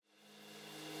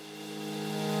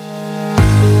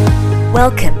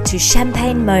Welcome to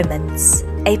Champagne Moments,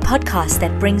 a podcast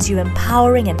that brings you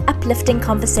empowering and uplifting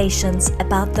conversations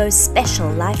about those special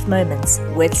life moments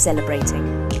worth celebrating.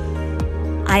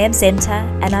 I am Zenta,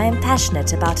 and I am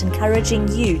passionate about encouraging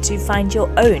you to find your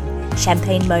own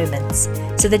champagne moments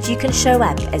so that you can show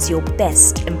up as your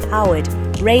best, empowered,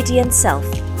 radiant self,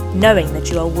 knowing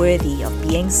that you are worthy of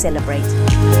being celebrated.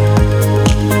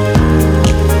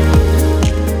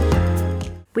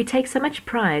 We take so much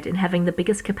pride in having the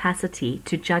biggest capacity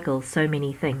to juggle so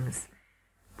many things.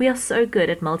 We are so good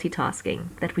at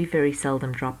multitasking that we very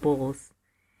seldom drop balls.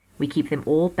 We keep them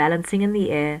all balancing in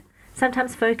the air,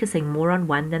 sometimes focusing more on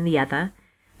one than the other,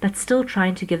 but still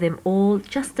trying to give them all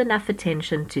just enough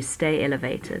attention to stay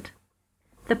elevated.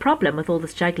 The problem with all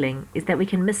this juggling is that we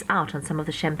can miss out on some of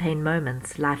the champagne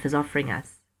moments life is offering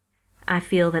us. I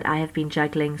feel that I have been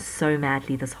juggling so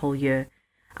madly this whole year.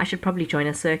 I should probably join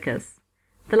a circus.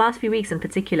 The last few weeks in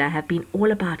particular have been all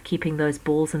about keeping those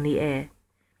balls in the air.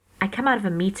 I come out of a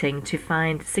meeting to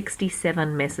find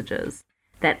 67 messages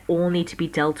that all need to be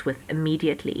dealt with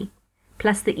immediately,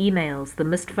 plus the emails, the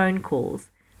missed phone calls,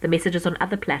 the messages on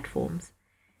other platforms.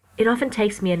 It often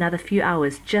takes me another few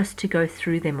hours just to go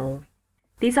through them all.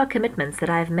 These are commitments that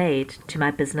I have made to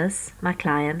my business, my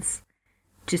clients,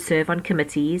 to serve on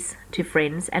committees, to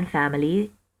friends and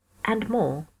family, and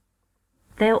more.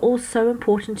 They are all so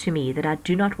important to me that I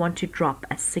do not want to drop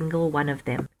a single one of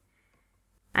them.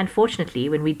 Unfortunately,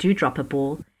 when we do drop a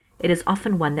ball, it is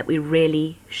often one that we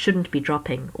really shouldn't be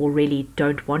dropping or really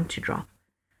don't want to drop.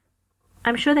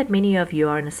 I'm sure that many of you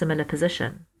are in a similar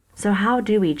position. So how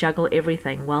do we juggle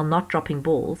everything while not dropping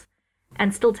balls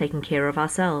and still taking care of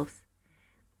ourselves?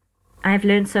 I have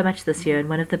learned so much this year, and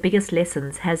one of the biggest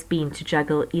lessons has been to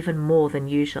juggle even more than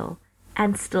usual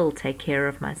and still take care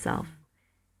of myself.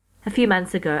 A few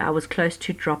months ago, I was close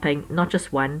to dropping not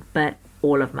just one, but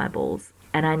all of my balls,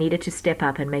 and I needed to step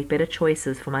up and make better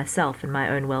choices for myself and my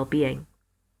own well-being.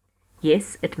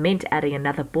 Yes, it meant adding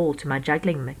another ball to my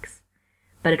juggling mix,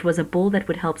 but it was a ball that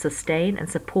would help sustain and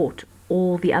support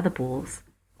all the other balls,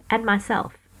 and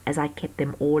myself, as I kept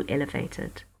them all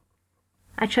elevated.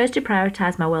 I chose to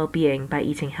prioritize my well-being by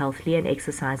eating healthily and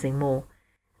exercising more.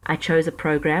 I chose a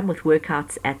program with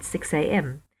workouts at 6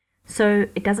 a.m., so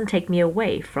it doesn't take me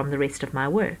away from the rest of my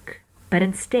work, but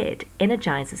instead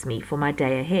energizes me for my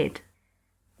day ahead.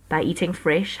 By eating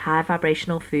fresh,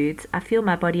 high-vibrational foods, I feel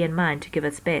my body and mind to give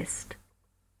its best.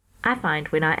 I find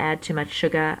when I add too much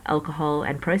sugar, alcohol,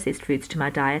 and processed foods to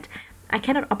my diet, I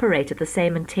cannot operate at the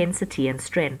same intensity and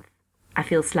strength. I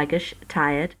feel sluggish,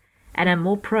 tired, and am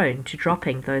more prone to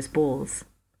dropping those balls.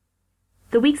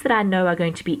 The weeks that I know are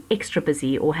going to be extra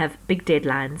busy or have big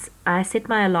deadlines, I set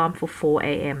my alarm for 4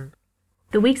 a.m.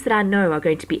 The weeks that I know are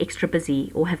going to be extra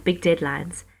busy or have big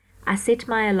deadlines, I set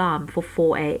my alarm for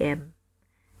 4 a.m.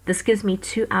 This gives me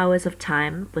 2 hours of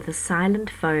time with a silent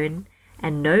phone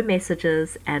and no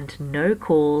messages and no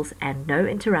calls and no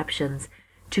interruptions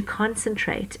to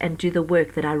concentrate and do the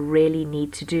work that I really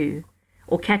need to do,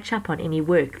 or catch up on any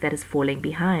work that is falling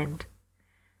behind.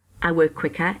 I work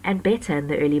quicker and better in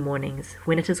the early mornings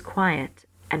when it is quiet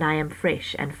and I am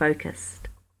fresh and focused.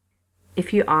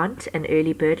 If you aren't an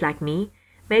early bird like me,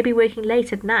 maybe working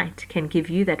late at night can give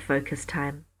you that focus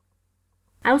time.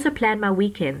 I also plan my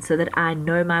weekend so that I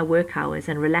know my work hours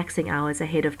and relaxing hours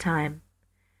ahead of time.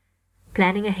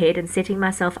 Planning ahead and setting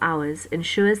myself hours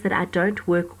ensures that I don't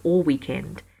work all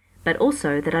weekend, but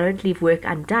also that I don't leave work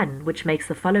undone, which makes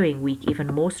the following week even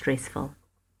more stressful.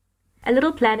 A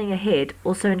little planning ahead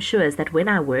also ensures that when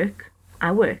I work,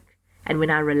 and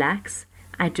when I relax,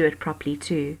 I do it properly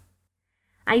too.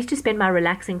 I used to spend my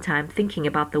relaxing time thinking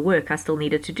about the work I still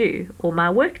needed to do, or my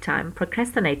work time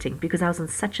procrastinating because I was in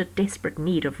such a desperate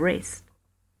need of rest.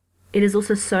 It is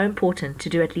also so important to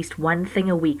do at least one thing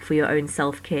a week for your own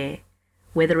self-care,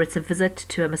 whether it's a visit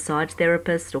to a massage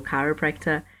therapist or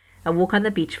chiropractor, a walk on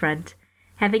the beachfront,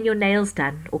 having your nails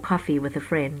done, or coffee with a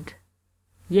friend.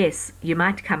 Yes, you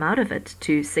might come out of it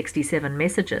to 67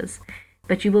 messages,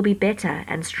 but you will be better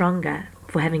and stronger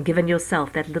for having given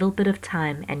yourself that little bit of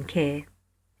time and care.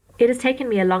 It has taken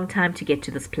me a long time to get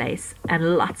to this place,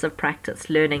 and lots of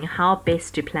practice learning how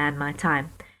best to plan my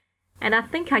time. And I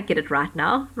think I get it right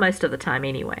now, most of the time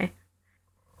anyway.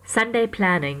 Sunday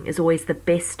planning is always the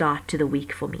best start to the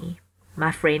week for me.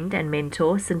 My friend and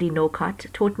mentor, Cindy Norcott,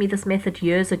 taught me this method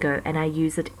years ago, and I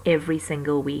use it every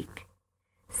single week.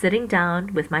 Sitting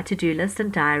down with my to-do list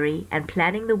and diary and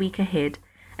planning the week ahead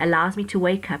allows me to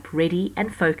wake up ready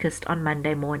and focused on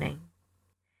Monday morning.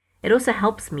 It also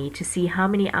helps me to see how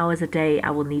many hours a day I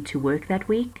will need to work that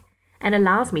week and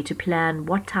allows me to plan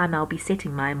what time I'll be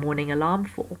setting my morning alarm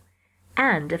for,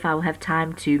 and if I will have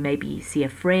time to maybe see a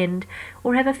friend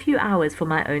or have a few hours for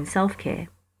my own self-care.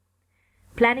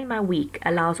 Planning my week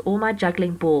allows all my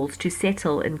juggling balls to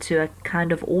settle into a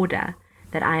kind of order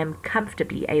that I am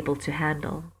comfortably able to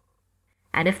handle.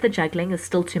 And if the juggling is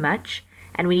still too much,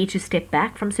 and we need to step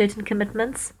back from certain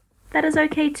commitments, that is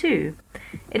okay too.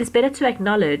 It is better to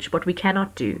acknowledge what we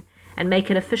cannot do and make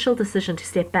an official decision to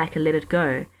step back and let it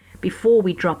go before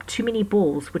we drop too many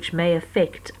balls which may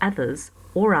affect others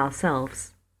or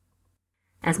ourselves.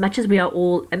 As much as we are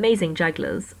all amazing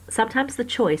jugglers, sometimes the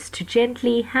choice to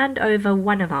gently hand over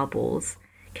one of our balls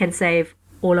can save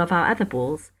all of our other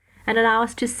balls and allow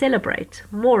us to celebrate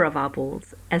more of our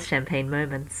balls as champagne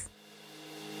moments.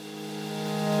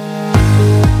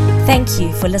 Thank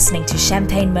you for listening to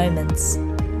Champagne Moments.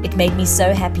 It made me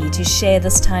so happy to share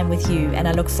this time with you, and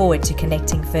I look forward to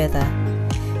connecting further.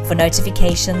 For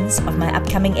notifications of my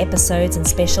upcoming episodes and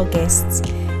special guests,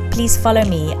 please follow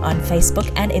me on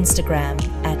Facebook and Instagram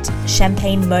at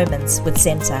Champagne Moments with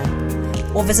Zenta,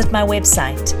 or visit my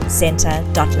website,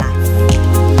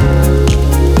 zenta.life.